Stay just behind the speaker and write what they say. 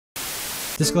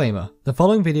Disclaimer: the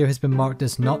following video has been marked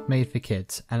as not made for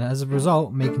kids, and as a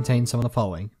result may contain some of the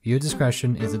following. Viewer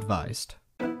discretion is advised.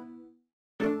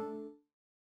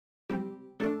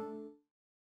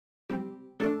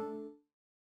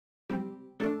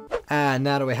 And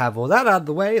now that we have all that out of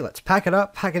the way, let's pack it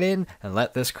up, pack it in, and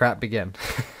let this crap begin.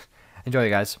 Enjoy,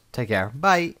 you guys. Take care.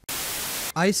 Bye.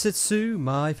 Aisatsu,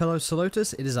 my fellow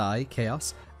Salotus, it is I,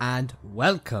 Chaos, and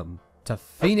welcome to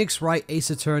Phoenix Wright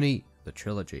Ace Attorney, the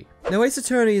Trilogy. Now, Ace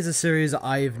Attorney is a series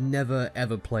I've never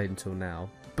ever played until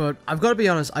now, but I've got to be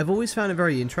honest, I've always found it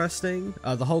very interesting.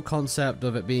 The whole concept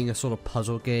of it being a sort of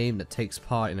puzzle game that takes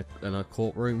part in a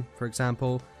courtroom, for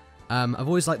example. I've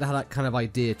always liked how that kind of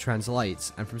idea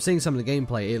translates, and from seeing some of the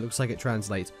gameplay, it looks like it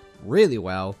translates really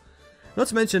well. Not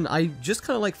to mention, I just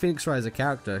kind of like Phoenix Wright as a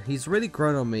character. He's really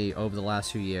grown on me over the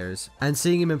last few years, and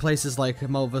seeing him in places like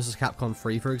Marvel vs. Capcom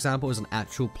 3, for example, as an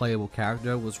actual playable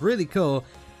character was really cool,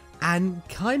 and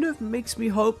kind of makes me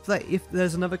hope that if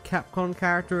there's another Capcom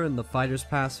character in the Fighter's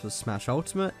Pass for Smash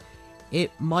Ultimate, it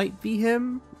might be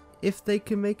him, if they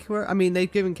can make it work. I mean,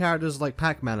 they've given characters like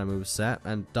Pac-Man a moveset,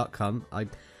 and Duck Hunt. I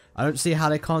don't see how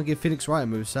they can't give Phoenix Wright a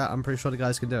moveset. I'm pretty sure the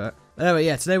guys can do it. Anyway,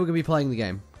 yeah, today we're going to be playing the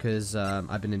game, because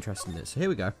I've been interested in it. So here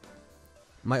we go.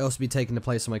 Might also be taking the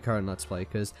place of my current Let's Play,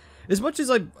 because as much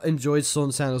as I enjoyed Sword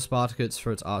and Sandal Spartacus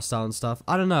for its art style and stuff,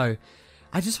 I don't know.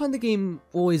 I just find the game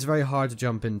always very hard to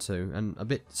jump into, and a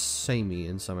bit samey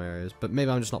in some areas, but maybe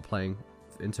I'm just not playing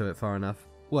into it far enough.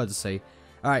 We'll have to see.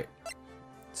 Alright,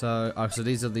 so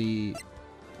these are the...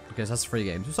 Okay, so that's 3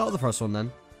 games. We'll start with the first one then.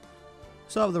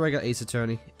 Start with the regular Ace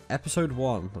Attorney. Episode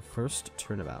 1, the first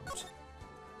turnabout.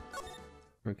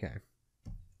 Okay.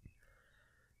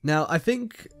 Now, I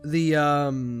think the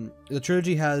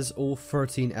trilogy has all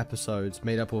 13 episodes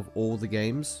made up of all the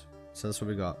games, so that's what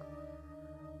we got.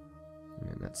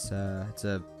 And that's it's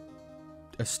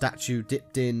a statue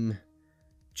dipped in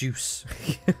juice,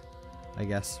 I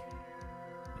guess.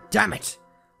 Damn it!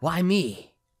 Why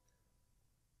me?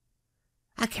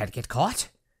 I can't get caught.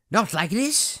 Not like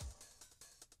this.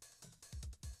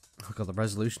 Oh god, the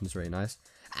resolution's really nice.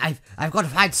 I've got to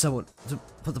find someone to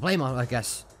put the blame on, I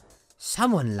guess.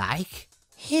 Someone like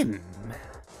him.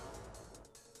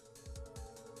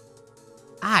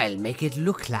 I'll make it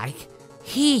look like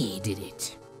he did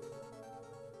it.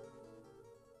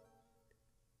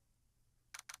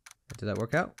 Did that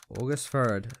work out? August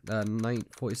 3rd,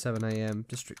 9:47 AM,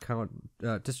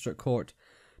 District Court,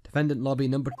 Defendant Lobby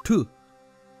number 2.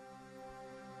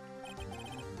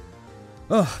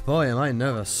 Oh boy, am I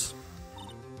nervous.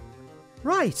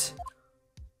 Right.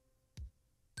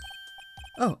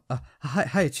 Oh,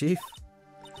 hi, Chief.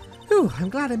 Ooh, I'm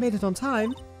glad I made it on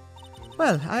time.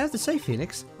 Well, I have to say,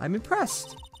 Phoenix, I'm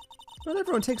impressed. Not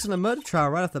everyone takes on a murder trial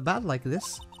right off the bat like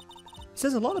this. It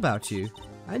says a lot about you,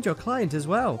 and your client as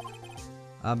well.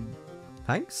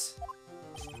 Thanks?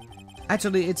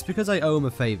 Actually, it's because I owe him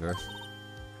a favor.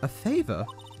 A favor?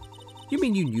 You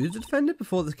mean you knew the defendant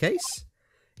before the case?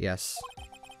 Yes.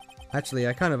 Actually,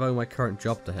 I kind of owe my current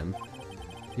job to him.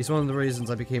 He's one of the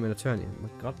reasons I became an attorney. My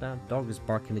goddamn dog is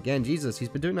barking again. Jesus, he's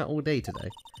been doing that all day today.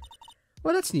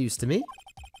 Well, that's news to me.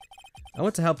 I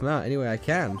want to help him out any way I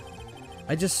can.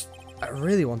 I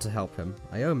really want to help him.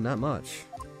 I owe him that much.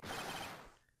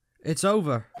 It's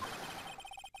over.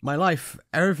 My life,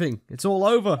 everything, it's all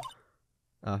over.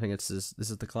 Oh, I think this is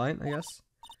the client, I guess.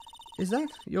 Is that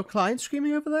your client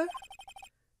screaming over there?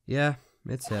 Yeah,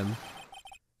 it's him.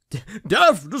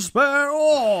 Death, despair,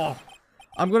 oh!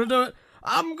 I'm gonna do it.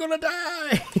 I'm gonna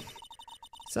die.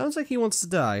 Sounds like he wants to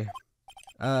die.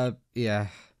 Yeah.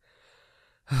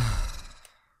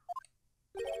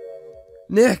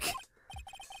 Nick!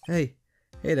 Hey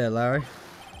there, Larry.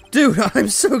 Dude, I'm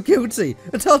so guilty.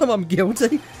 I tell him I'm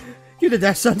guilty. You the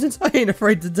death sentence. I ain't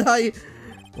afraid to die.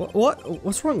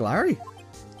 What's wrong, Larry?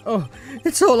 Oh,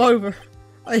 it's all over.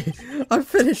 I'm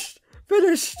finished.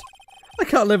 Finished. I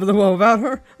can't live in the world without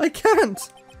her. I can't.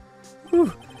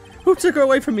 Who took her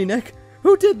away from me, Nick?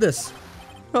 Who did this?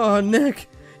 Oh, Nick,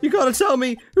 you gotta tell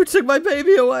me who took my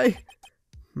baby away.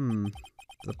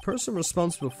 The person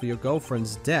responsible for your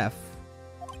girlfriend's death.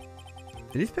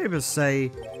 Did these papers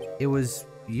say it was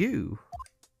you?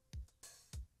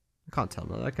 I can't tell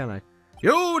that, can I?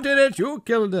 You did it! You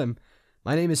killed him!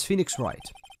 My name is Phoenix Wright.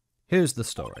 Here's the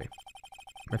story.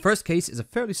 My first case is a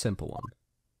fairly simple one.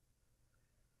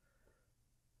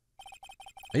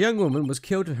 A young woman was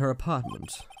killed in her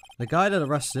apartment. The guy they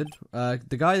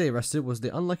arrested was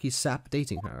the unlucky sap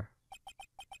dating her.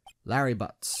 Larry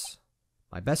Butts.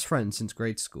 My best friend since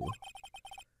grade school.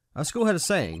 Our school had a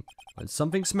saying, when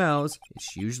something smells,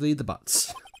 it's usually the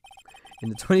butts. In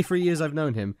the 23 years I've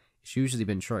known him, it's usually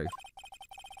been true.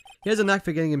 He has a knack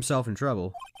for getting himself in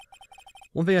trouble.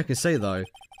 One thing I can say, though,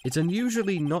 it's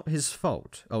unusually not his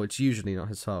fault. Oh, it's usually not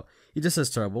his fault. He just has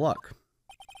terrible luck.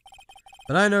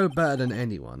 But I know better than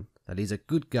anyone that he's a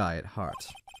good guy at heart.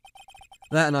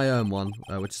 That and I own one,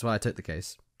 which is why I took the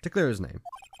case, to clear his name.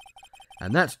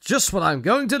 And that's just what I'm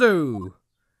going to do!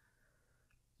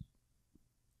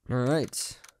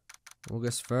 Alright.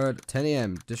 August 3rd, 10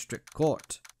 AM, District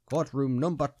Court. Courtroom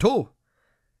number 2.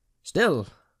 Still.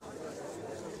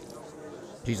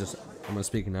 Jesus, I'm not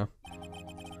speaking now.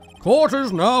 Court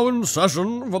is now in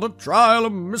session for the trial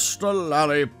of Mr.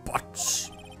 Larry Butts.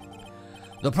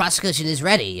 The prosecution is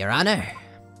ready, Your Honor.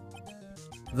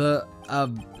 The,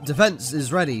 defense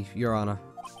is ready, Your Honor.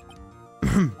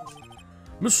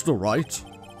 Mr. Wright,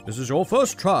 this is your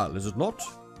first trial, is it not?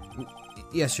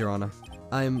 Yes, Your Honor.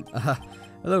 I'm, a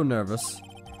little nervous.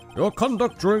 Your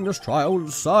conduct during this trial will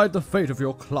decide the fate of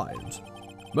your client.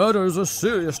 Murder is a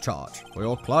serious charge. For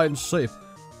your client's sake,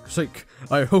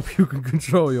 I hope you can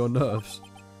control your nerves.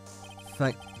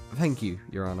 Thank you,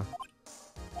 Your Honor.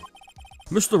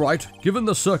 Mr. Wright, given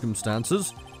the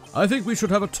circumstances, I think we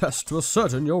should have a test to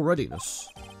ascertain your readiness.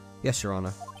 Yes, Your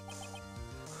Honor.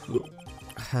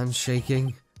 Hands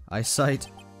shaking, eyesight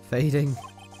fading.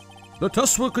 The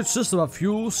test will consist of a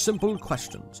few simple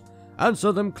questions.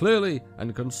 Answer them clearly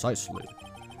and concisely.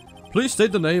 Please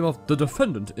state the name of the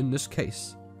defendant in this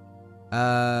case.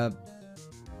 Oh,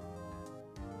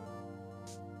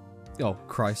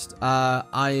 Christ.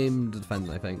 I'm the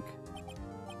defendant, I think.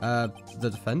 The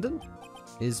defendant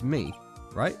is me,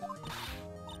 right?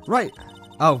 Right.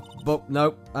 Oh, but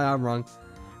no, I'm wrong.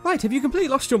 Right, have you completely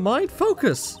lost your mind?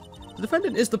 Focus! The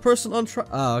defendant is the person on trial.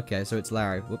 Oh, okay, so it's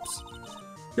Larry. Whoops.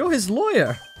 You're his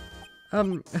lawyer!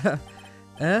 Oh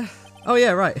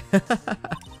yeah, right.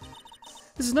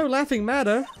 This is no laughing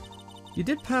matter. You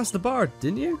did pass the bar,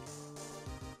 didn't you?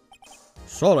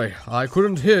 Sorry, I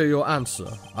couldn't hear your answer.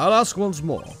 I'll ask once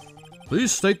more.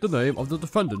 Please state the name of the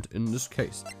defendant in this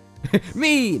case.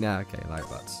 Me! Nah, okay, Larry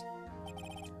Butts.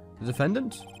 The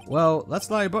defendant? Well, that's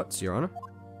Larry Butts, Your Honor.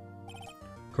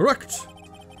 Correct.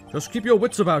 Just keep your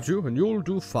wits about you and you'll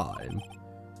do fine.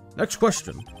 Next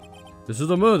question. This is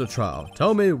a murder trial.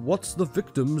 Tell me, what's the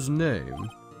victim's name?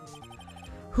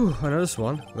 Whew, I know this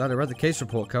one. Glad I read the case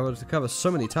report cover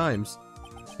so many times.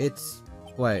 It's...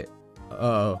 Wait.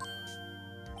 No.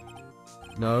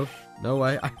 No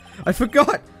way. I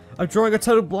forgot! I'm drawing a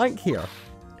total blank here.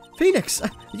 Phoenix,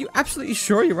 are you absolutely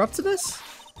sure you're up to this?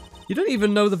 You don't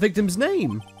even know the victim's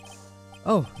name.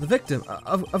 Oh, the victim.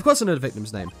 Of course I know the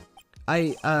victim's name.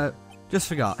 I, just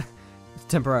forgot.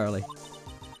 Temporarily.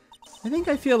 I think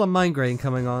I feel a migraine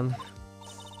coming on.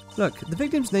 Look, the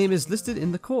victim's name is listed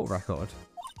in the court record.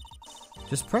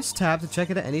 Just press tab to check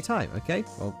it at any time, okay?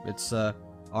 Well, it's,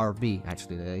 RB,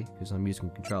 actually, today, because I'm using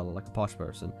controller like a posh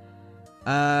person.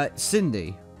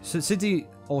 Cindy. Cindy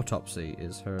Autopsy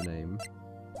is her name.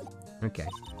 Okay.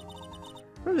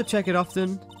 Remember to check it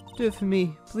often. Do it for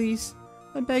me, please.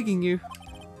 I'm begging you.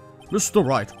 Mr.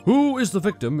 Wright, who is the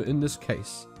victim in this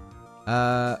case?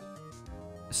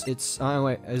 It's, oh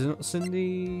wait, is it not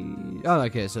Cindy? Oh,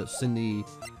 okay, so it's Cindy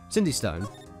Stone.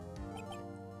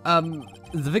 The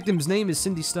victim's name is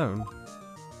Cindy Stone.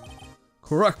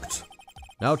 Correct.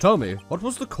 Now tell me, what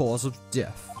was the cause of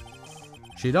death?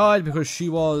 She died because she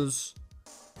was...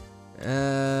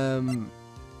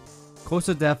 Cause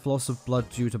of death, loss of blood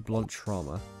due to blunt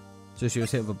trauma. So she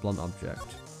was hit with a blunt object.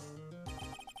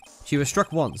 She was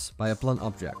struck once by a blunt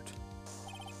object.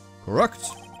 Correct.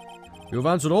 You've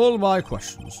answered all my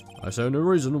questions. I see no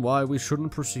reason why we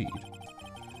shouldn't proceed.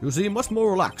 You seem much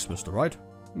more relaxed, Mr. Wright.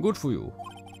 Good for you.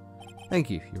 Thank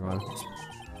you, Your Honor.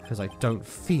 Because I don't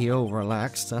feel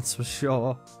relaxed, that's for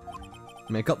sure.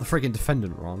 I mean, I got the friggin'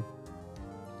 defendant wrong.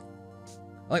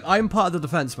 Like, I'm part of the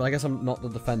defense, but I guess I'm not the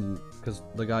defendant, because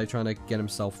the guy trying to get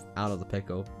himself out of the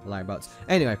pickle, Larry Butts.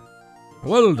 Anyway.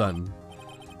 Well then.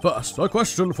 First, a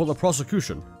question for the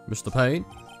prosecution. Mr. Payne?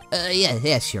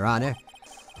 Yes, Your Honor.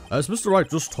 As Mr. Wright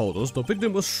just told us, the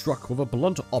victim was struck with a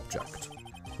blunt object.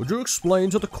 Would you explain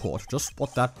to the court just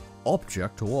what that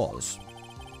object was?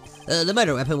 The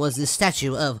murder weapon was the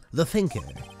statue of the Thinker.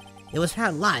 It was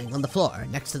found lying on the floor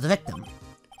next to the victim.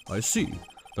 I see.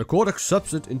 The court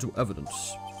accepts it into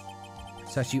evidence.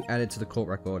 Statue added to the court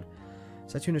record.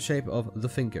 Statue in the shape of the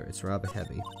Thinker. It's rather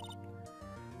heavy.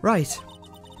 Right.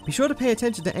 Be sure to pay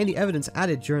attention to any evidence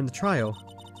added during the trial.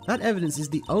 That evidence is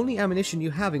the only ammunition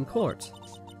you have in court.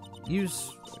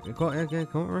 Use... Look, it's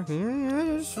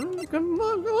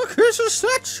a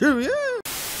statue, yeah!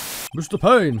 Mr.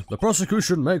 Payne, the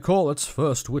prosecution may call its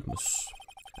first witness.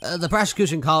 The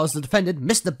prosecution calls the defendant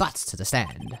Mr. Butts to the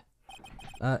stand.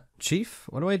 Chief,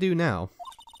 what do I do now?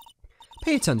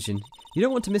 Pay attention. You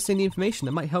don't want to miss any information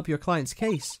that might help your client's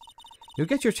case. You'll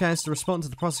get your chance to respond to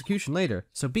the prosecution later,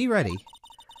 so be ready.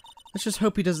 Let's just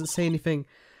hope he doesn't say anything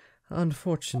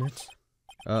unfortunate.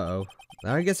 Uh-oh.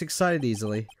 Larry gets excited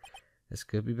easily. This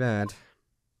could be bad.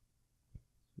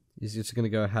 He's just gonna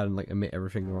go ahead and, like, admit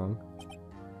everything wrong.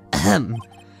 Ahem.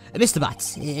 Mr.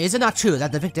 Butts, is it not true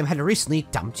that the victim had recently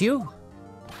dumped you?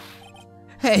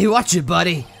 Hey, watch it,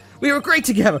 buddy. We were great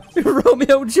together. We were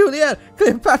Romeo and Juliet,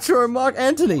 Cleopatra and Mark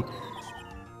Antony.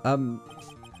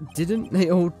 Didn't they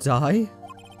all die?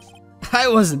 I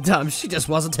wasn't dumb. She just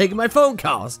wasn't taking my phone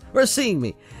calls or seeing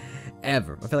me.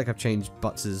 Ever. I feel like I've changed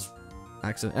Butts'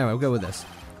 accent. Anyway, we'll go with this.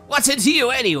 What's it to you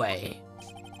anyway?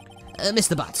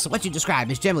 Mr. Butts, what you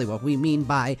describe is generally what we mean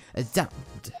by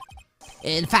dumped.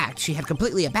 In fact, she had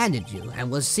completely abandoned you and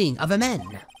was seeing other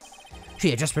men. She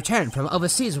had just returned from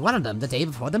overseas with one of them the day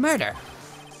before the murder.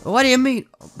 What do you mean?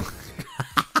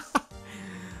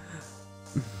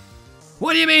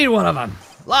 What do you mean, one of them?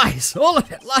 Lies! All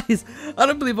of it! Lies! I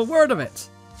don't believe a word of it!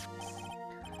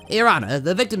 Your Honor,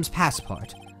 the victim's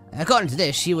passport. According to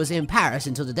this, she was in Paris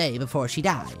until the day before she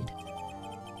died.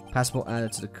 Passport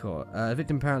added to the court.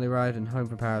 Victim apparently arrived in home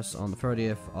from Paris on the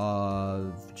 30th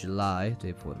of July,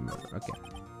 day before the murder.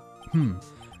 Okay.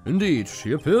 Indeed,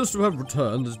 she appears to have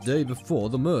returned this day before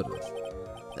the murder.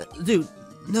 Dude,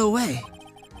 no way.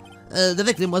 The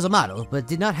victim was a model, but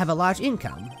did not have a large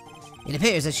income. It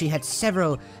appears that she had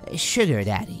several sugar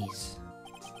daddies.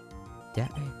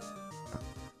 Daddy?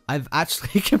 I've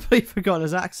actually completely forgotten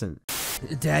his accent.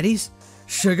 Daddies?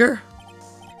 Sugar?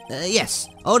 Yes,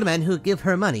 old men who give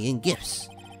her money in gifts.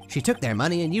 She took their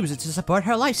money and used it to support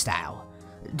her lifestyle.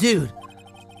 Dude,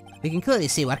 we can clearly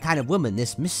see what kind of woman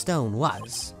this Miss Stone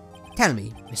was. Tell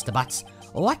me, Mr. Butts,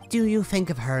 what do you think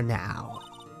of her now?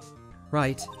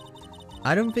 Right.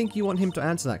 I don't think you want him to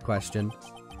answer that question.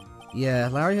 Yeah,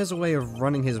 Larry has a way of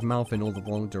running his mouth in all the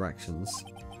wrong directions.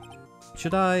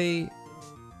 Should I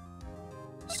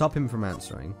stop him from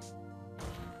answering?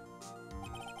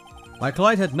 My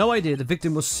client had no idea the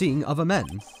victim was seeing other men.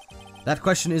 That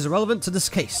question is irrelevant to this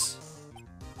case.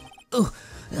 Ooh.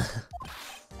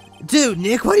 Dude,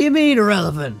 Nick, what do you mean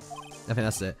irrelevant? I think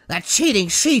that's it. That cheating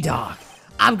she-dog.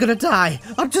 I'm gonna die.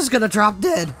 I'm just gonna drop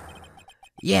dead.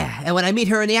 Yeah, and when I meet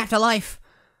her in the afterlife,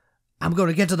 I'm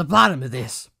gonna get to the bottom of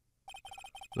this.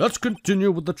 Let's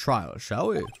continue with the trial, shall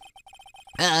we?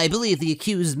 I believe the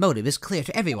accused's motive is clear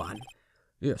to everyone.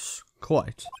 Yes,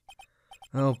 quite.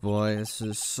 Oh boy, this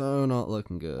is so not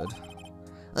looking good.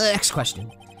 Next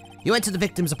question. You went to the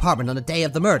victim's apartment on the day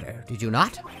of the murder, did you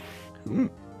not?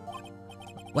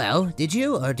 Well, did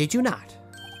you or did you not?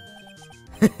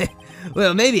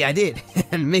 Well, maybe I did,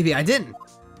 and maybe I didn't.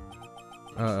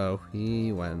 Uh-oh,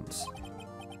 he went.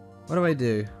 What do I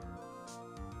do?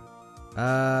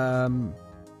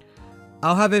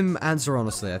 I'll have him answer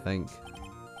honestly, I think.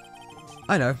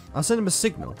 I know, I'll send him a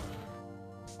signal.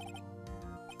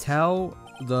 Tell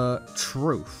the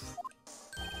truth.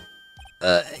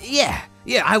 Yeah,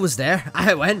 I was there.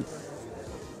 I went.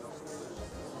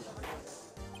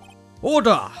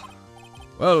 Order!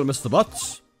 Well, Mr.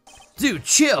 Butts. Dude,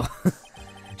 chill.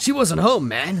 She wasn't home,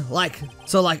 man.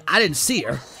 So I didn't see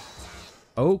her.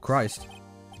 Oh, Christ.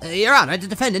 Your Honor, the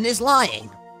defendant is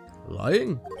lying.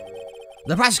 Lying?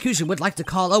 The prosecution would like to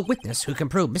call a witness who can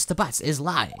prove Mr. Butts is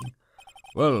lying.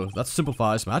 Well, that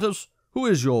simplifies matters. Who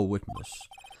is your witness?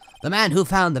 The man who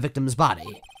found the victim's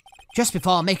body, just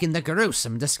before making the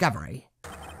gruesome discovery.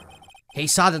 He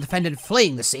saw the defendant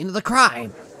fleeing the scene of the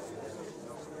crime.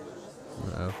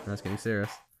 Uh-oh, that's getting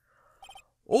serious.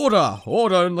 Order!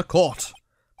 Order in the court!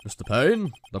 Mr.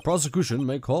 Payne, the prosecution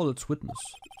may call its witness.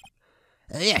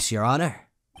 Yes, Your Honor.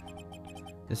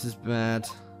 This is bad.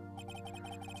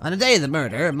 On the day of the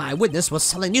murder, my witness was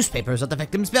selling newspapers at the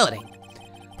victim's building.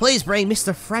 Please bring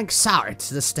Mr. Frank Soward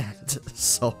to the stand.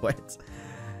 Soward.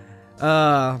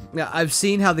 Yeah, I've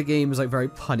seen how the game is like very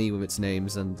punny with its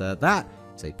names, and that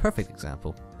is a perfect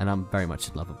example, and I'm very much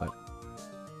in love with it.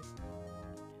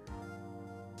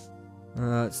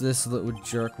 It's this little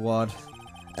jerkwad.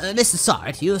 Mr.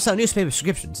 Soward, you sell newspaper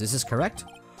subscriptions, is this correct?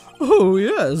 Oh,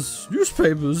 yes.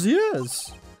 Newspapers,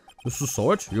 yes. Mr.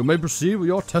 Soward, you may proceed with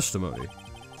your testimony.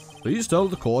 Please tell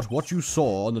the court what you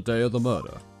saw on the day of the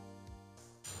murder.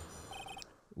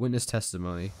 Witness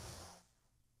testimony.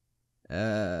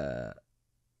 Oh.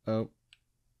 Hang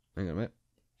on a minute.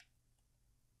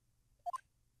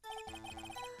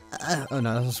 Oh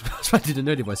no, I was trying to do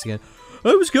the nerdy voice again.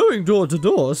 I was going door to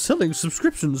door selling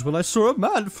subscriptions when I saw a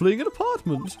man fleeing an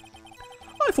apartment.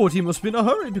 I thought he must be in a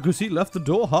hurry because he left the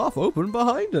door half open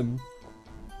behind him.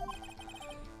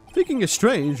 Thinking it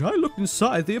strange, I looked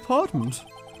inside the apartment.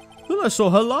 Then I saw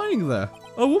her lying there,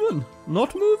 a woman,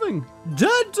 not moving,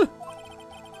 dead.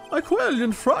 I quailed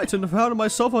in fright and found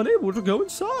myself unable to go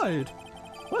inside.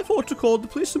 I thought to call the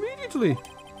police immediately.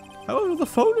 However, the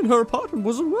phone in her apartment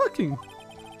wasn't working.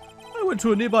 I went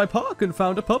to a nearby park and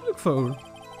found a public phone.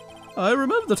 I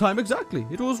remember the time exactly.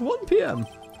 It was 1 p.m.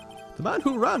 The man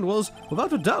who ran was,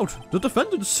 without a doubt, the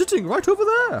defendant sitting right over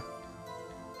there.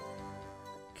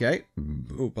 Okay.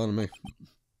 Oh, pardon me.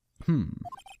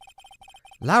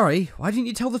 Larry, why didn't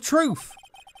you tell the truth?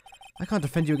 I can't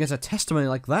defend you against a testimony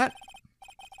like that.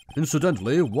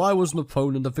 Incidentally, why wasn't the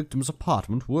phone in the victim's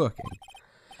apartment working?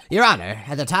 Your Honor,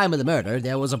 at the time of the murder,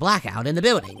 there was a blackout in the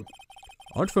building.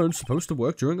 Aren't phones supposed to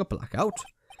work during a blackout?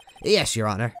 Yes, Your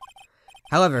Honor.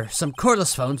 However, some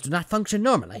cordless phones do not function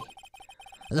normally.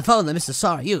 The phone that Mr.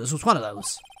 Sarr used was one of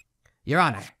those. Your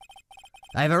Honor,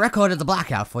 I have a record of the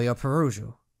blackout for your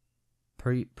perusal.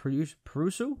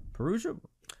 Perusal?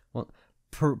 Well,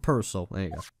 perusal. There you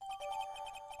go.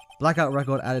 Blackout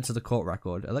record added to the court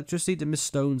record. Electricity to Miss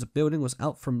Stone's building was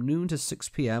out from noon to 6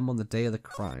 p.m. on the day of the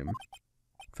crime.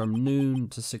 From noon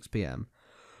to 6 p.m.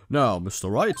 Now, Mr.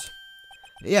 Wright.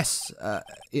 Yes,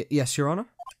 yes, Your Honor.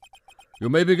 You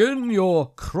may begin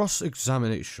your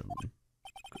cross-examination.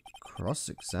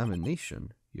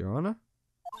 Cross-examination, Your Honor?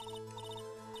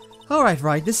 Alright,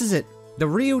 right, this is it. The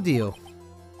real deal.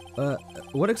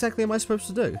 What exactly am I supposed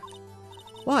to do?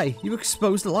 Why, you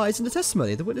exposed the lies in the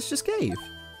testimony the witness just gave.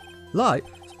 Lie?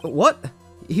 What?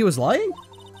 He was lying?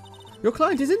 Your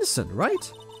client is innocent,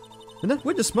 right? And that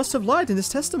witness must have lied in his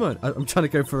testimony. I'm trying to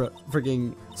go for a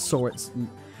frigging sorts.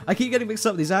 I keep getting mixed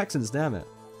up with these accents, damn it.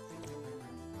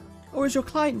 Or is your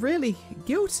client really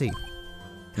guilty?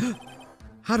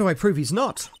 How do I prove he's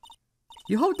not?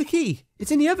 You hold the key.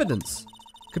 It's in the evidence.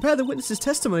 Compare the witness's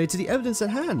testimony to the evidence at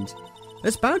hand.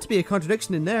 There's bound to be a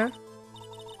contradiction in there.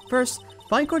 First,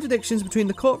 find contradictions between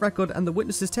the court record and the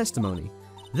witness's testimony.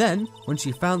 Then, once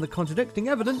you've found the contradicting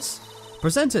evidence,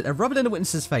 present it and rub it in the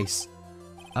witness's face.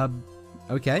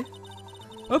 Okay.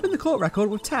 Open the court record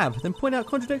with tab, then point out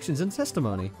contradictions in the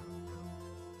testimony.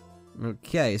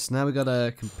 Okay, so now we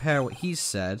gotta compare what he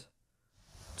said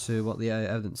to what the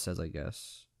evidence says, I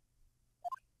guess.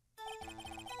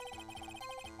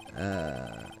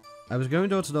 I was going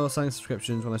door to door selling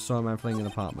subscriptions when I saw a man fleeing an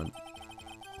apartment.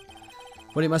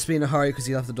 But he must be in a hurry because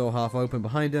he left the door half open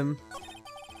behind him.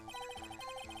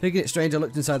 Thinking it strange, I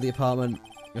looked inside the apartment.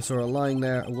 I saw her lying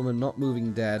there, a woman not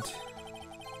moving, dead.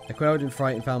 I quailed in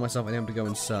fright and found myself unable to go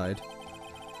inside.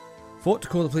 Thought to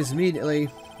call the police immediately,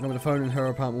 and when the phone in her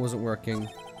apartment wasn't working.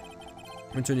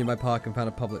 Went to a nearby park and found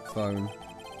a public phone.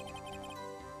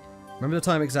 Remember the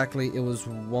time exactly? It was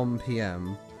 1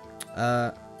 p.m.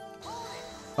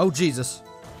 Oh Jesus.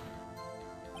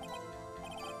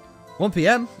 1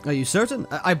 p.m? Are you certain?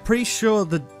 I'm pretty sure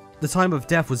the time of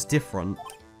death was different.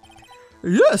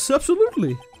 Yes,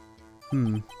 absolutely.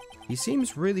 He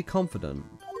seems really confident.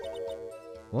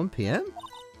 1 p.m?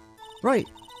 Right.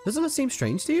 Doesn't that seem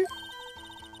strange to you?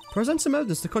 Present some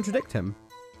evidence to contradict him.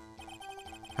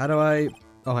 How do I...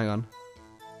 Oh, hang on.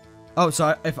 Oh,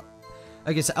 so if...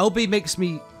 Okay, so LB makes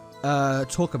me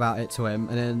talk about it to him,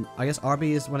 and then I guess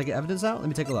RB is when I get evidence out? Let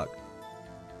me take a look.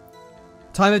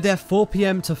 Time of death, 4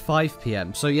 p.m. to 5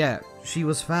 p.m. So yeah, she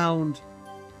was found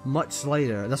much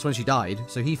later. That's when she died.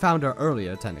 So he found her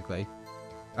earlier, technically.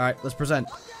 Alright, let's present.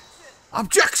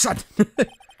 Objection!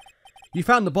 You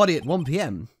found the body at 1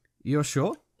 p.m. You're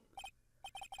sure?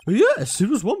 Yes, it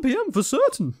was 1 p.m. for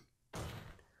certain.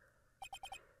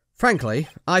 Frankly,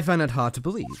 I find it hard to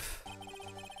believe.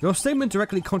 Your statement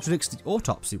directly contradicts the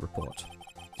autopsy report.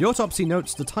 The autopsy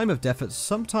notes the time of death at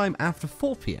sometime after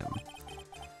 4 p.m.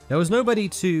 There was nobody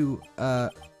to,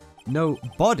 no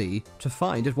body to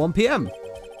find at 1 p.m.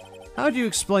 How do you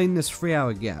explain this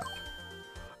 3-hour gap?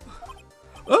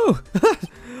 Oh!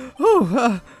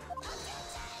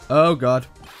 Oh god.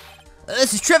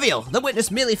 This is trivial. The witness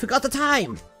merely forgot the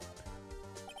time.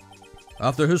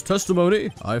 After his testimony,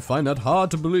 I find that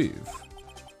hard to believe.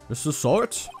 Mr.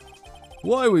 Sort,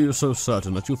 why were you so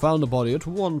certain that you found the body at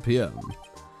 1 p.m.?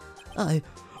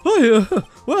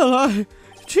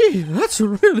 Gee, that's a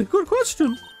really good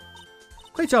question.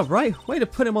 Great job, Wright. Way to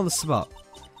put him on the spot.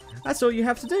 That's all you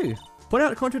have to do. Point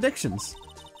out contradictions.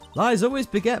 Lies always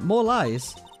beget more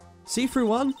lies. See through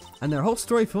one, and their whole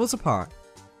story falls apart.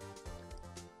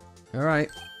 Alright.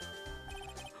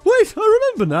 Wait,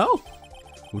 I remember now.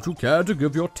 Would you care to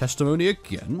give your testimony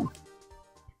again?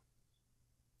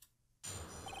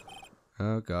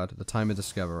 Oh god, the time of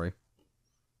discovery.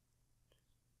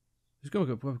 We're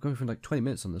going for like 20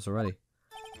 minutes on this already.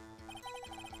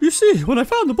 You see, when I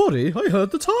found the body, I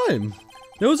heard the time.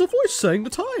 There was a voice saying the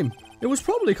time. It was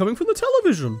probably coming from the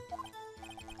television.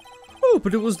 Oh,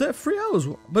 but it was there 3 hours.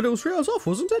 But it was 3 hours off,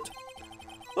 wasn't it?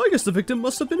 I guess the victim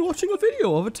must have been watching a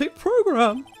video of a taped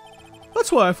program.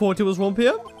 That's why I thought it was 1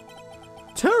 p.m.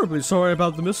 Terribly sorry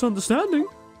about the misunderstanding.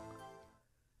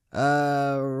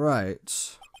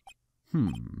 Right.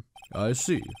 I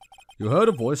see. You heard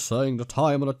a voice saying the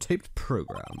time on a taped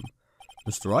program.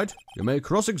 Mr. Wright, you may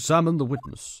cross-examine the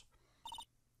witness.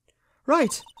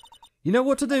 Right. You know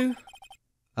what to do.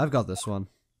 I've got this one.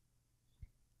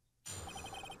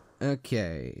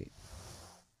 Okay.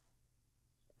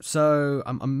 So,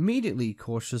 I'm immediately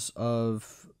cautious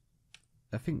of...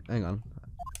 hang on.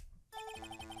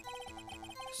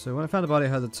 So, when I found the body, I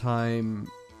heard the time...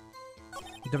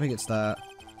 I don't think it's that.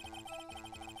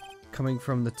 Coming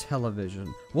from the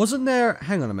television. Wasn't there...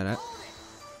 Hang on a minute.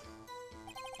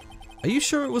 Are you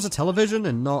sure it was a television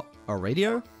and not a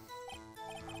radio?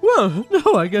 Well,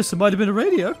 no, I guess it might have been a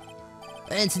radio.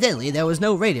 Incidentally, there was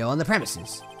no radio on the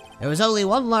premises. There was only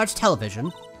one large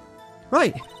television.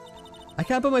 Right. I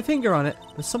can't put my finger on it,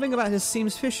 but something about this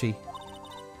seems fishy.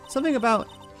 Something about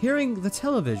hearing the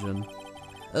television.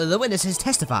 The witness has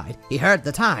testified. He heard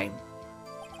the time.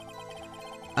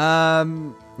 Let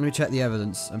me check the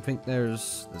evidence. I think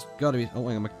there's gotta be... Oh,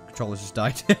 hang on, my controller just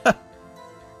died.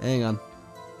 Hang on.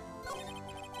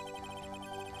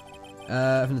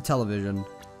 From the television.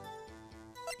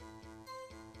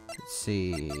 Let's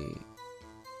see.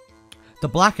 The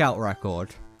blackout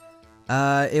record.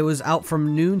 It was out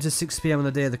from noon to 6 p.m. on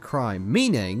the day of the crime.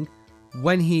 Meaning,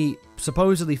 when he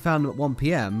supposedly found him at 1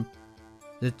 p.m.,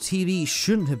 the TV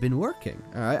shouldn't have been working.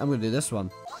 Alright, I'm gonna do this one.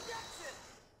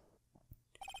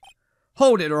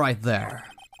 Hold it right there.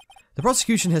 The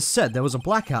prosecution has said there was a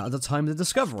blackout at the time of the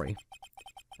discovery.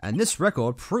 And this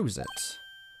record proves it.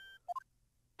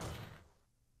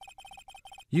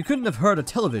 You couldn't have heard a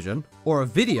television or a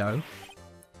video.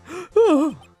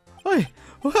 The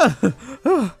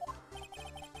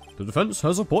defense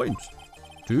has a point.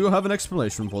 Do you have an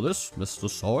explanation for this, Mr.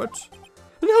 Sawit?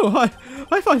 No,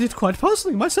 I find it quite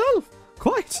puzzling myself.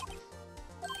 Quite.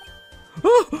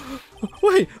 Oh,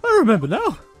 wait, I remember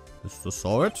now. Mr.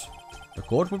 Sawit, the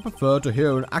court would prefer to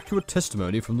hear an accurate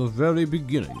testimony from the very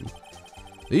beginning.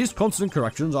 These constant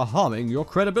corrections are harming your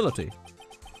credibility.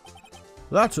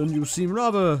 That, and you seem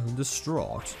rather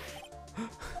distraught.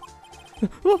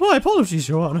 Well, my apologies,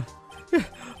 Your Honor. It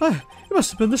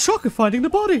must have been the shock of finding the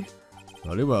body.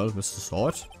 Very well, Mr.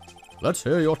 Sawit. Let's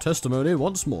hear your testimony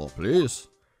once more, please.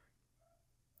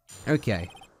 Okay.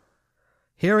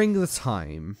 Hearing the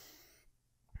time.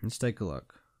 Let's take a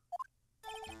look.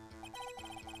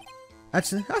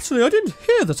 Actually, I didn't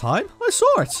hear the time. I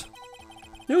saw it.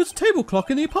 There was a table clock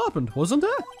in the apartment, wasn't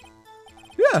there?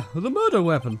 Yeah, the murder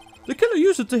weapon. The killer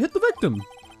used it to hit the victim.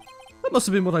 That must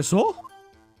have been what I saw.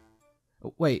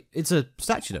 Oh, wait, it's a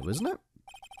statue though, isn't it?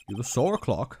 You saw a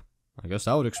clock. I guess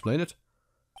that would explain it.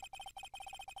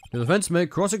 The defense may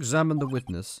cross-examine the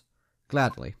witness.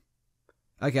 Gladly.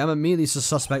 Okay, I'm immediately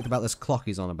suspect about this clock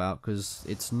he's on about, because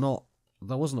it's not...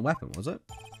 That wasn't a weapon, was it?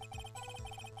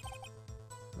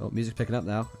 Oh, music's picking up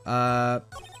now.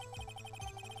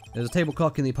 There's a table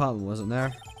clock in the apartment, wasn't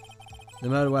there? The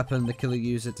murder weapon, the killer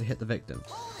used it to hit the victim.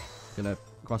 Gonna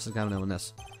cross-examine on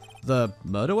this. The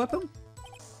murder weapon?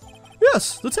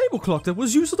 Yes, the table clock that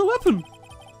was used as a weapon.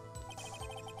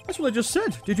 That's what I just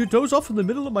said. Did you doze off in the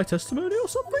middle of my testimony or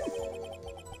something?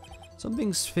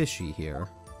 Something's fishy here.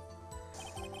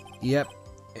 Yep.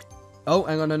 Oh,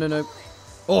 hang on, no.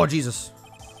 Oh, Jesus.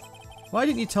 Why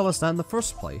didn't you tell us that in the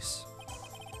first place?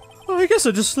 Oh, I guess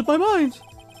I just slipped my mind.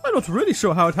 I'm not really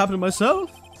sure how it happened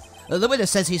myself. The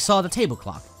witness says he saw the table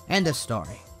clock. End of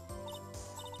story.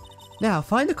 Now,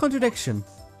 find the contradiction.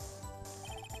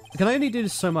 Can I only do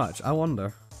this so much? I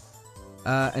wonder.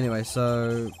 Anyway,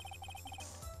 so...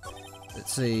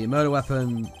 Let's see. Murder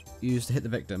weapon used to hit the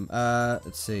victim.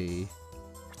 Let's see.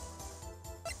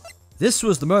 This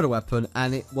was the murder weapon,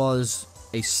 and it was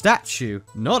a statue,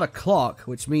 not a clock,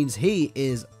 which means he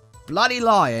is bloody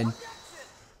lying.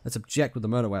 Let's object with the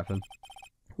murder weapon.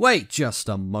 Wait just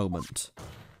a moment.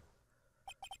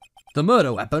 The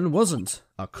murder weapon wasn't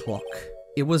a clock.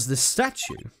 It was the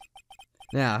statue.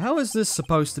 Now, how is this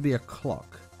supposed to be a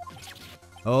clock?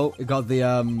 Oh, it got the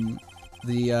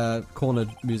cornered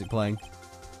music playing.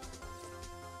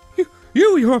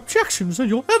 Your objections and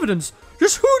your evidence.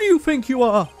 Just who do you think you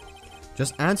are?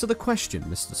 Just answer the question,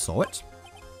 Mr. Sawit.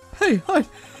 Hey,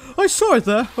 I saw it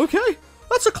there, okay?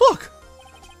 That's a clock.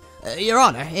 Your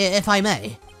Honor, if I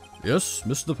may. Yes,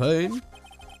 Mr. Payne?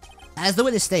 As the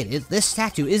witness stated, this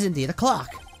statue is indeed a clock.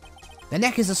 The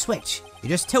neck is a switch. You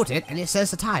just tilt it and it says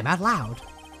the time out loud.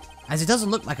 As it doesn't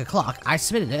look like a clock, I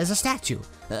submitted it as a statue.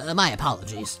 My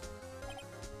apologies.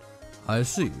 I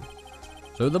see.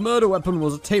 So the murder weapon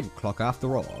was a table clock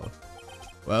after all.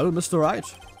 Well, Mr. Wright,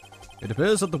 it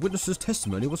appears that the witness's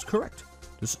testimony was correct.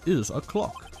 This is a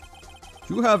clock.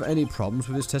 Do you have any problems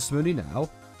with his testimony now?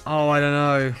 Oh, I don't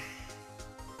know.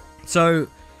 So,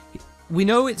 we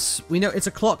know it's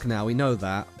a clock now, we know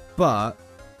that, but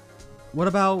what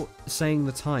about saying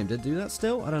the time? Did it do that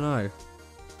still? I don't know.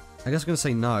 I guess I'm gonna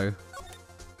say no.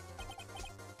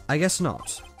 I guess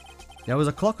not. There was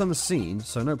a clock on the scene,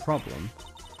 so no problem.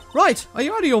 Right, are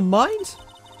you out of your mind?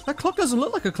 That clock doesn't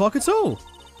look like a clock at all.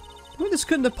 The witness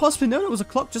couldn't have possibly known it was a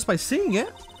clock just by seeing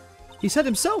it. He said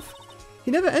himself,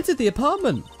 he never entered the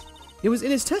apartment. It was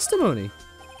in his testimony.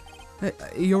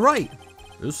 You're right.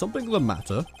 Is something the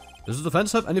matter? Does the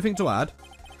defense have anything to add?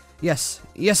 Yes,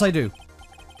 I do.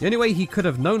 The only way he could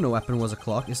have known the weapon was a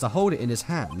clock is to hold it in his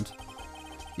hand.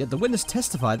 Yet the witness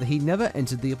testified that he never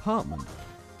entered the apartment.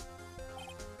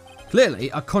 Clearly,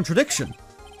 a contradiction.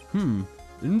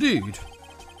 Indeed.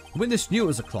 The witness knew it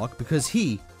was a clock because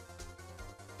he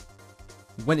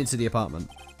went into the apartment.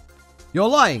 You're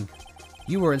lying.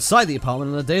 You were inside the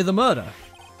apartment on the day of the murder.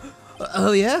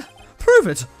 Oh yeah? Prove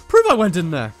it. Prove I went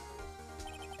in there.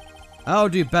 I'll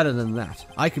do better than that.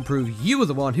 I can prove you were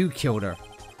the one who killed her.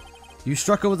 You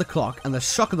struck her with the clock, and the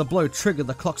shock of the blow triggered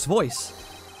the clock's voice.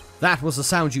 That was the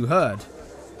sound you heard.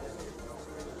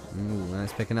 Ooh,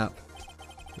 nice picking up.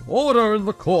 Order in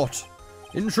the court.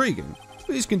 Intriguing.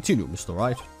 Please continue, Mr.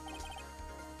 Wright.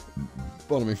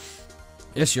 Pardon me.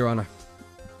 Yes, Your Honor.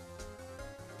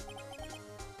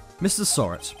 Mr.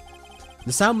 Salotus,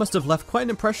 the sound must have left quite an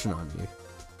impression on you.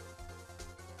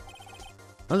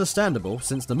 Understandable,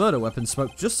 since the murder weapon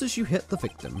spoke just as you hit the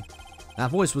victim.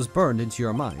 That voice was burned into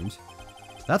your mind.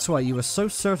 That's why you were so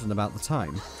certain about the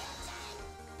time.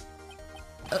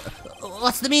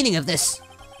 What's the meaning of this?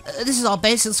 This is all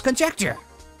baseless conjecture.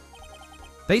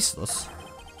 Baseless?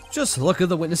 Just look at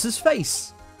the witness's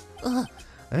face.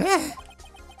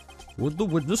 Would the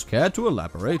witness care to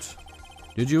elaborate?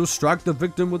 Did you strike the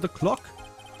victim with the clock?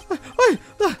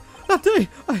 That day,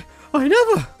 I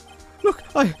never. Look,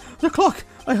 the clock,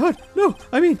 I heard, no,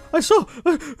 I mean, I saw.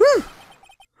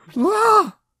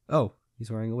 Oh,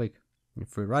 he's wearing a wig. He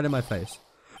threw it right in my face.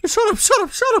 Shut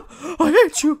up, I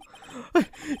hate you.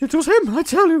 It was him, I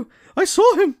tell you. I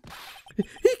saw him.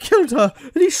 He killed her,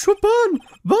 and he should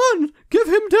burn, give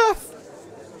him death.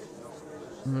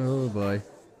 Oh boy.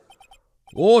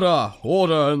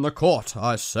 Order in the court,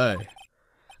 I say.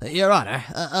 Your Honor,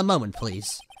 a moment,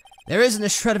 please. There isn't a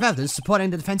shred of evidence supporting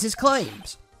the defense's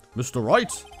claims. Mr.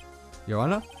 Wright, Your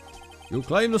Honor? you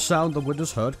claim the sound the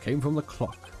witness heard came from the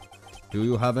clock. Do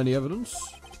you have any evidence?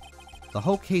 The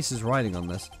whole case is riding on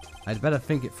this. I'd better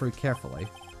think it through carefully.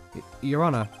 Your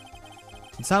Honor,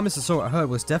 the sound Mr. Salotus heard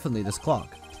was definitely this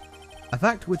clock. A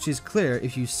fact which is clear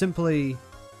if you simply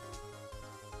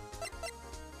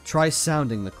try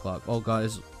sounding the clock. Oh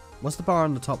guys, what's the bar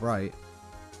on the top right?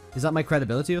 Is that my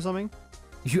credibility or something?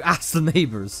 If you ask the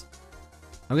neighbors.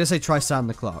 I'm gonna say try sound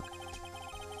the clock.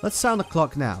 Let's sound the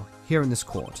clock now, here in this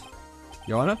court.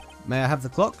 Your Honor, may I have the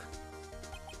clock?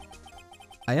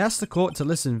 I ask the court to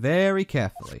listen very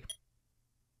carefully.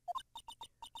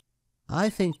 I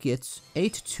think it's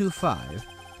 8:25.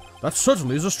 That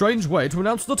certainly is a strange way to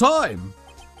announce the time.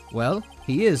 Well,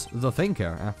 he is the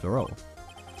thinker, after all.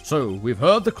 So, we've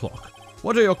heard the clock.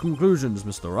 What are your conclusions,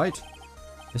 Mr. Wright?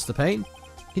 Mr. Payne,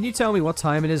 can you tell me what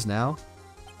time it is now?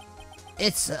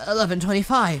 It's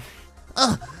 11:25.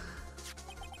 Ugh.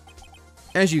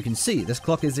 As you can see, this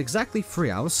clock is exactly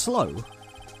 3 hours slow.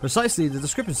 Precisely the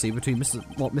discrepancy between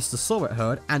what Mr. Salotus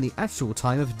heard and the actual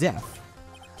time of death.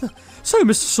 So,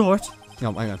 Mr. Salotus.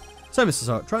 Oh, hang on. So, Mr.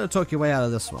 Salotus, try to talk your way out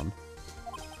of this one.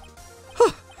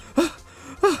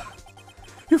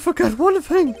 You forgot one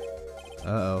thing.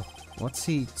 Uh-oh. What's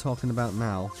he talking about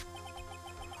now?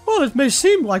 Well, it may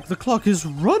seem like the clock is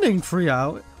running 3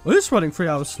 hours. Well, it's running 3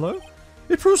 hours slow.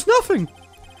 It proves nothing.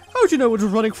 How would you know it was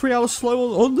running 3 hours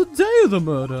slow on the day of the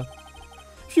murder?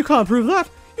 If you can't prove that,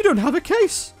 you don't have a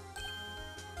case.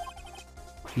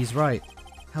 He's right.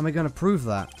 How am I going to prove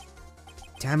that?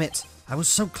 Damn it. I was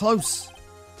so close.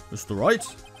 Mr. Wright,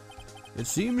 it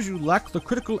seems you lack the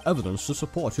critical evidence to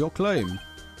support your claim.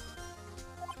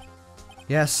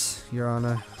 Yes, Your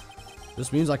Honor.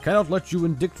 This means I cannot let you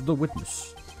indict the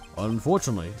witness.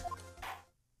 Unfortunately.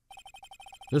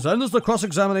 This ends the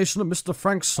cross-examination of Mr.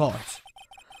 Frank Salotus.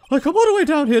 I come all the way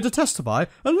down here to testify,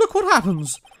 and look what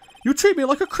happens. You treat me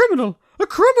like a criminal. A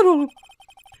criminal!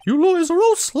 You lawyers are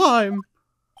all slime.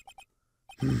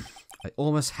 I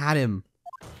almost had him.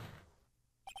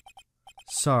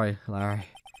 Sorry, Larry.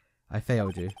 I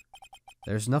failed you.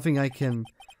 There's nothing I can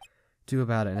do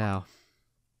about it now?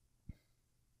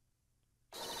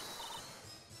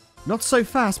 Not so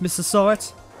fast, Mr.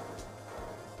 Sawit.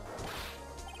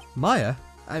 Maya?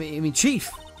 I mean, Chief.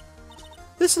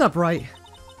 Listen up, Wright.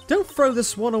 Don't throw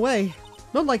this one away.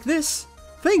 Not like this.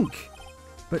 Think.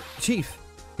 But, Chief,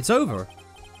 it's over.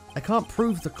 I can't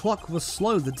prove the clock was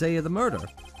slow the day of the murder.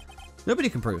 Nobody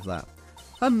can prove that.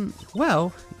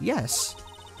 Well, yes.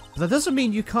 But that doesn't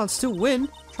mean you can't still win.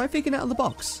 Try thinking out of the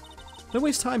box. Don't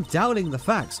waste time doubting the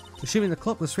facts, assuming the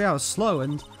clock was 3 hours slow,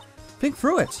 and think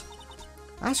through it.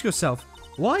 Ask yourself,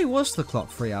 why was the clock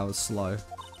 3 hours slow?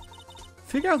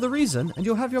 Figure out the reason, and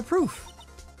you'll have your proof.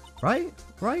 Right?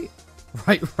 Right?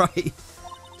 Right, right.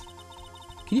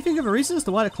 Can you think of a reason as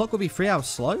to why the clock would be 3 hours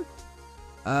slow?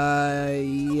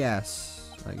 Yes,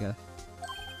 I guess.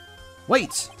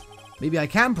 Wait! Maybe I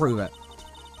can prove it.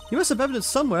 You must have evidence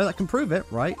somewhere that can prove it,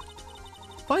 right?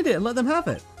 Find it and let them have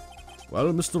it. Well,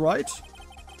 Mr. Wright,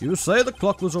 you say the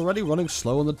clock was already running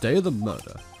slow on the day of the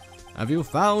murder. Have you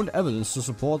found evidence to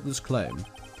support this claim?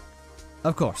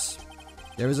 Of course.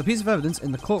 There is a piece of evidence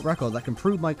in the court record that can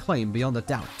prove my claim beyond a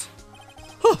doubt.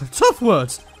 Oh, tough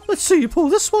words! Let's see you pull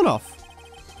this one off!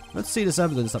 Let's see this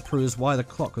evidence that proves why the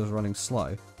clock was running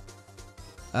slow.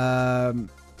 Okay,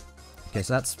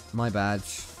 so that's my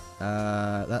badge.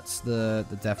 That's the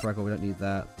death record, we don't need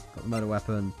that. Got the murder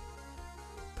weapon.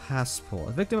 Passport.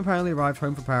 The victim apparently arrived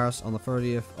home from Paris on the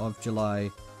 30th of July,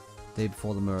 day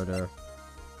before the murder.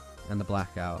 And the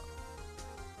blackout.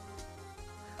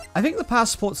 I think the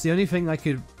passport's the only thing I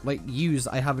could, like, use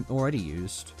that I haven't already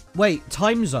used. Wait,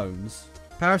 time zones.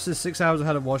 Paris is 6 hours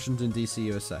ahead of Washington, D.C.,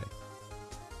 USA.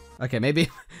 Okay, maybe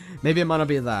it might not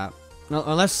be that.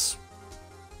 Unless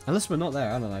we're not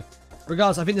there, I don't know.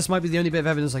 Regardless, I think this might be the only bit of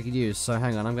evidence I could use, so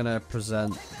hang on, I'm going to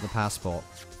present the passport.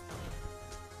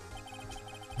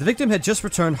 The victim had just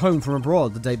returned home from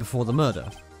abroad the day before the murder.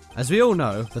 As we all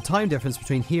know, the time difference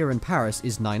between here and Paris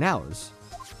is 9 hours.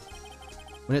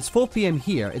 When it's 4 PM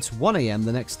here, it's 1 AM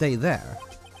the next day there.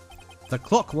 The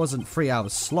clock wasn't 3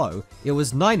 hours slow, it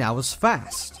was 9 hours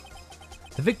fast.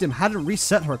 The victim hadn't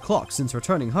reset her clock since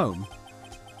returning home.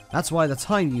 That's why the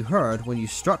time you heard when you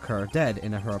struck her dead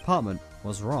in her apartment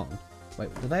was wrong.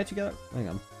 Wait, did I actually get it? Hang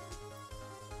on.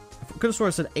 I could have sworn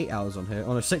it said 8 hours on here.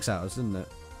 Oh no, 6 hours, didn't it?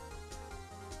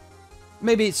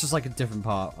 Maybe it's just like a different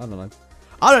part. I don't know.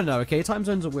 I don't know, okay? Time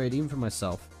zones are weird, even for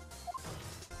myself.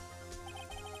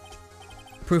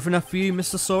 Proof enough for you,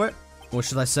 Mr. Saw It? Or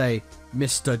should I say,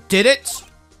 Mr. Did It?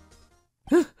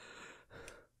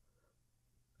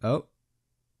 Oh.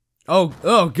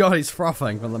 Oh god, he's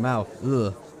frothing from the mouth.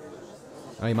 Ugh.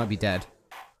 Oh, he might be dead.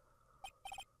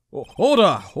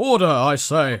 Order! Order, I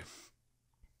say!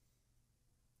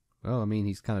 Well, I mean,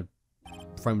 he's kind of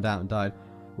foamed out and died.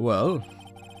 Well,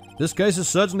 this case has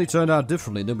certainly turned out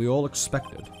differently than we all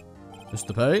expected.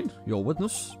 Mr. Payne, your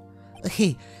witness?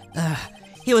 He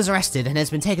was arrested and has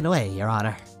been taken away, Your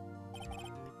Honor.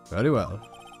 Very well.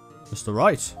 Mr.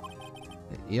 Wright?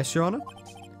 Yes, Your Honor?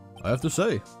 I have to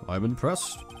say, I'm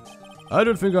impressed. I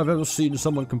don't think I've ever seen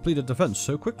someone complete a defense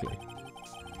so quickly.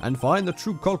 And find the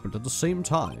true culprit at the same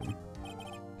time.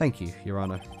 Thank you, Your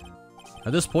Honor.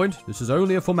 At this point, this is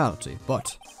only a formality,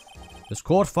 but this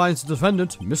court finds the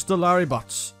defendant, Mr. Larry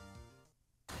Butts,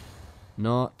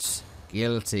 not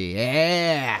guilty.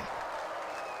 Yeah!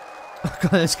 Oh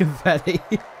god, there's confetti.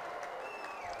 I'm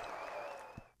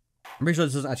pretty sure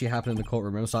this doesn't actually happen in the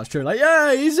courtroom. Everyone starts cheering like,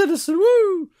 yeah, he's innocent,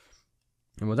 woo!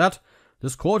 And with that,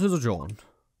 this court is adjourned.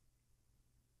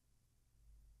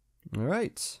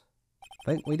 Alright.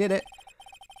 I think we did it.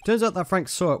 Turns out that Frank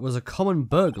Sort was a common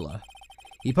burglar.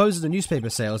 He posed as a newspaper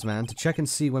salesman to check and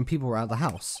see when people were at the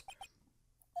house.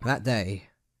 That day,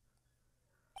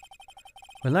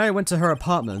 when Larry went to her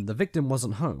apartment, the victim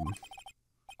wasn't home.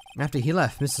 After he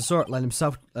left, Mr. Sort let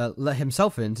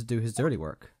himself in to do his dirty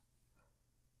work.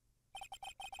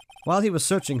 While he was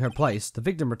searching her place, the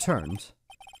victim returned.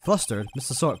 Flustered,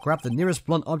 Mr. Sort grabbed the nearest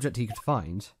blunt object he could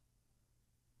find.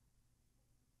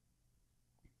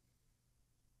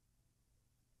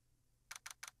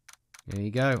 There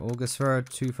you go, August 3rd,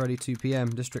 2:32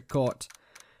 PM, District Court.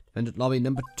 Defendant Lobby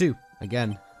number 2,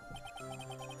 again.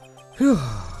 Whew,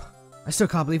 I still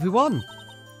can't believe we won.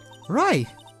 Right,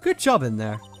 good job in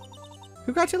there.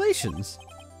 Congratulations.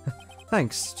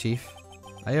 Thanks, Chief.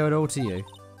 I owe it all to you.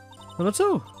 Not at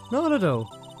all, not at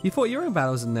all. You fought your own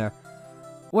battles in there.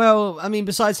 Well, I mean,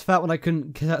 besides the fact when I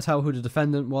couldn't tell who the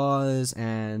defendant was,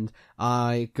 and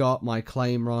I got my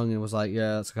claim wrong and was like,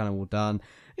 yeah, that's kind of all done.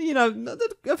 You know,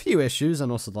 a few issues,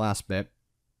 and also the last bit.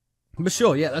 But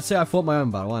sure, yeah, let's say I fought my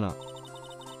own battle, why not?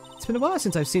 It's been a while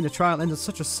since I've seen a trial end on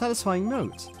such a satisfying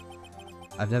note.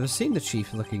 I've never seen the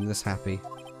Chief looking this happy.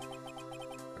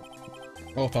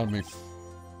 Oh, found me.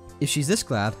 If she's this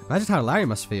glad, imagine how Larry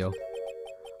must feel.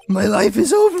 My life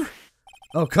is over!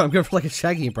 Oh god, I'm going for like a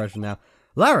Shaggy impression now.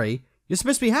 Larry, you're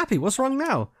supposed to be happy. What's wrong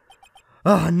now?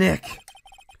 Oh, Nick.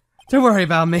 Don't worry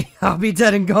about me. I'll be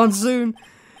dead and gone soon.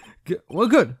 Well,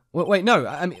 good. Wait, no.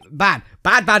 I mean, bad.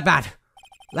 Bad.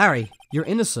 Larry, you're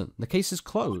innocent. The case is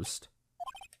closed.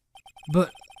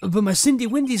 But my Cindy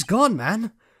Windy's gone,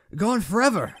 man. Gone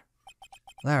forever.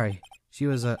 Larry, she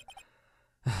was a...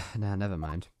 Nah, never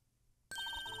mind.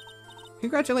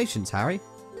 Congratulations, Harry.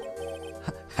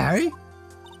 Harry?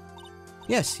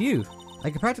 Yes, you. I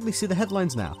can practically see the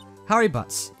headlines now. Harry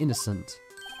Butts, innocent.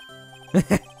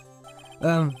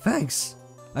 Thanks.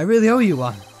 I really owe you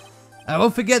one. I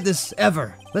won't forget this,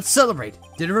 ever. Let's celebrate.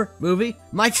 Dinner, movie,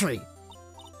 my treat.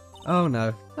 Oh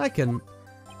no, I couldn't.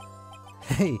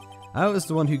 Hey, I was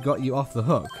the one who got you off the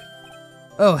hook.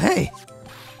 Oh, hey!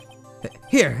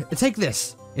 Here, take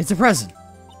this. It's a present.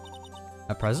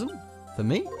 A present? For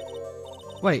me?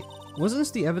 Wait, wasn't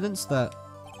this the evidence that...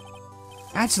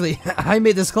 Actually, I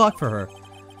made this clock for her.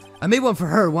 I made one for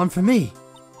her, one for me.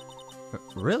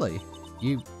 Really?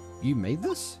 You made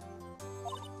this?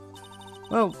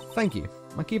 Well, thank you.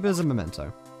 I'll keep it as a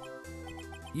memento.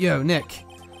 Yo, Nick.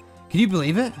 Can you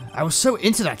believe it? I was so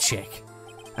into that chick.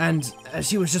 And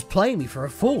she was just playing me for a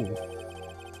fool.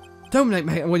 Don't make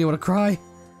me when you want to cry.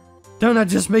 Don't I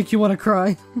just make you want to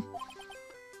cry?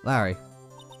 Larry.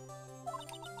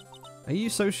 Are you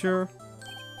so sure?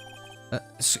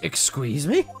 Excuse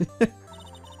me?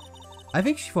 I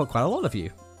think she thought quite a lot of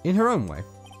you. In her own way.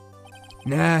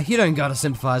 Nah, you don't gotta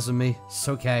sympathize with me. It's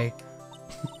okay.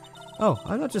 Oh,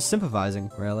 I'm not just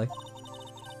sympathizing, really.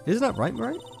 Isn't that right?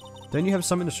 Don't you have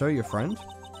something to show your friend?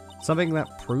 Something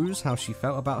that proves how she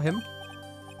felt about him?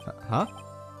 Huh?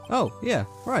 Oh, yeah,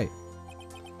 right.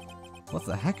 What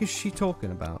the heck is she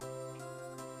talking about?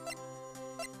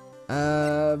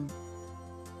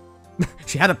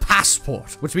 She had a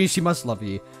passport, which means she must love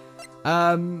you.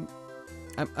 I mean,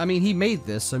 he made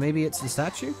this, so maybe it's the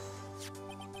statue?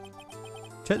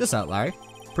 Check this out, Larry.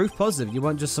 Proof positive you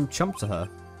weren't just some chump to her.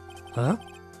 Huh?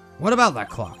 What about that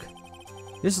clock?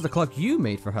 This is the clock you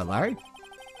made for her, Larry.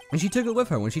 And she took it with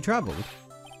her when she traveled.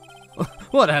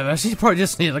 Whatever, she probably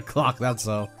just needed a clock, that's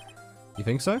all. You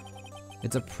think so?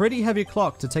 It's a pretty heavy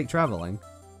clock to take traveling.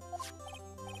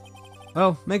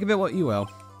 Well, make of it what you will.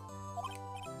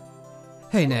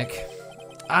 Hey, Nick.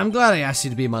 I'm glad I asked you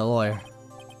to be my lawyer.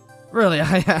 Really,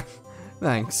 I am.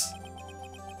 Thanks.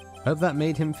 Hope that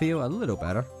made him feel a little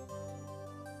better.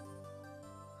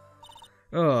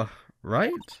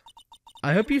 Right?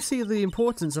 I hope you see the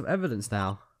importance of evidence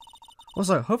now.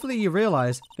 Also, hopefully you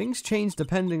realize things change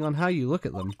depending on how you look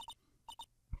at them.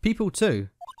 People too.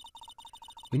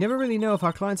 We never really know if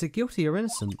our clients are guilty or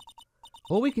innocent.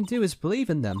 All we can do is believe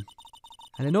in them.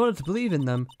 And in order to believe in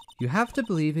them, you have to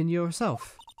believe in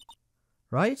yourself.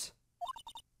 Right?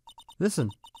 Listen,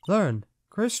 learn,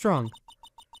 grow strong.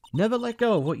 Never let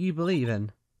go of what you believe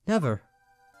in. Never.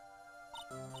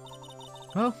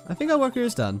 Well, I think our work here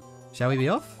is done. Shall we be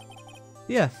off?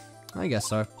 Yeah, I guess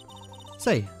so.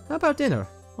 Say, how about dinner?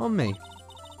 On me.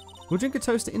 We'll drink a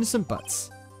toast to innocent butts.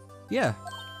 Yeah.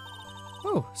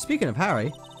 Oh, speaking of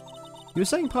Harry, you were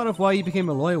saying part of why you became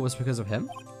a lawyer was because of him?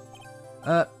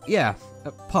 Yeah.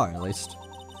 Part at least.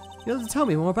 You'll have to tell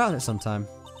me more about it sometime.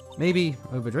 Maybe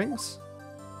over drinks?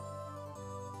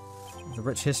 The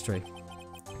rich history.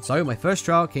 So, my first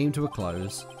trial came to a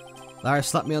close. Larry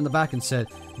slapped me on the back and said,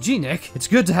 "Gee, Nick, it's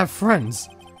good to have friends."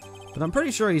 But I'm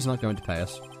pretty sure he's not going to pay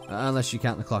us. Unless you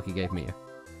count the clock he gave me.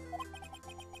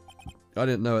 I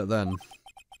didn't know it then.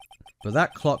 But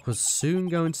that clock was soon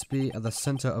going to be at the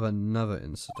center of another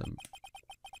incident.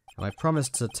 And I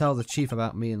promised to tell the chief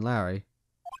about me and Larry.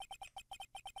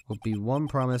 Would be one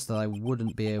promise that I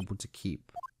wouldn't be able to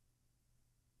keep.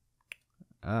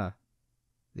 Ah.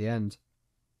 The end.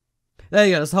 There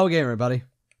you go, that's the whole game, everybody.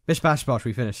 Bish bash bosh,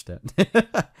 we finished it.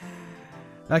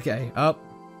 Okay, up.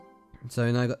 So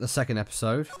now I got the second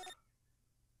episode.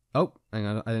 Oh, hang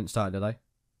on, I didn't start, did I?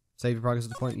 Save your progress at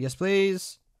the point. Yes,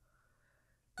 please.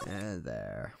 And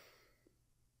there.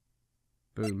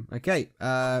 Boom. Okay,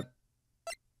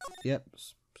 yep,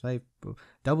 save.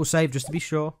 Double save just to be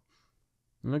sure.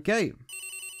 Okay.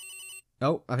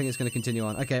 Oh, I think it's going to continue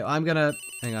on. Okay, I'm going to...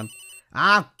 Hang on.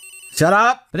 Ah! Shut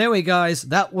up! But anyway, guys,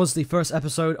 that was the first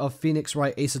episode of Phoenix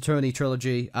Wright Ace Attorney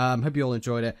Trilogy. Hope you all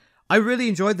enjoyed it. I really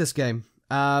enjoyed this game.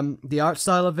 The art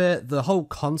style of it, the whole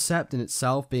concept in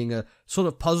itself being a sort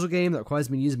of puzzle game that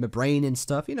requires me using my brain and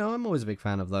stuff. You know, I'm always a big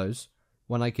fan of those.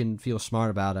 When I can feel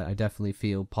smart about it, I definitely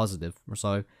feel positive.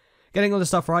 So, getting all this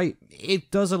stuff right,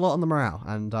 it does a lot on the morale,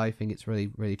 and I think it's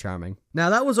really, really charming. Now,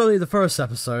 that was only the first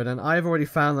episode, and I've already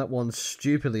found that one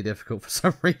stupidly difficult for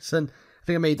some reason. I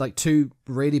think I made like 2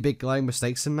 really big glaring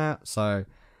mistakes in that, so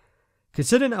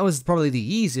considering that was probably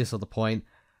the easiest of the point,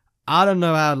 I don't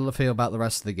know how to feel about the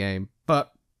rest of the game,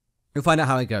 but we'll find out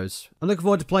how it goes. I'm looking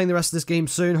forward to playing the rest of this game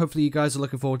soon. Hopefully you guys are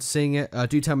looking forward to seeing it.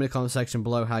 Do tell me in the comment section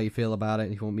below how you feel about it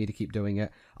and if you want me to keep doing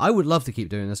it. I would love to keep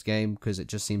doing this game because it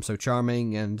just seems so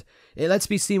charming and it lets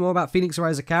me see more about Phoenix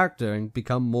Wright as a character and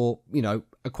become more, you know,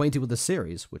 acquainted with the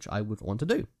series, which I would want to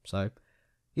do. So,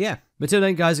 yeah. But till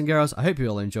then, guys and girls, I hope you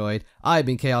all enjoyed. I've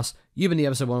been Chaos. You've been the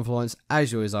episode 1 influence,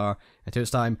 as you always are. Until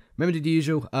it's time, remember to do the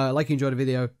usual. Like you enjoyed the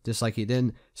video, dislike you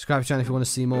didn't. Subscribe to the channel if you want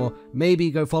to see more. Maybe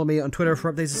go follow me on Twitter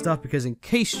for updates and stuff, because in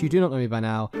case you do not know me by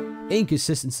now,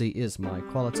 inconsistency is my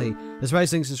quality. There's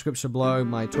various links in the description below.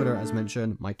 My Twitter, as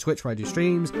mentioned, my Twitch where I do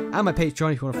streams, and my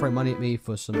Patreon if you want to throw money at me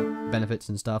for some benefits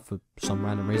and stuff for some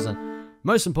random reason.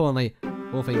 Most importantly,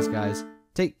 all things, guys,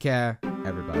 take care,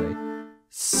 everybody.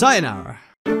 Sayonara!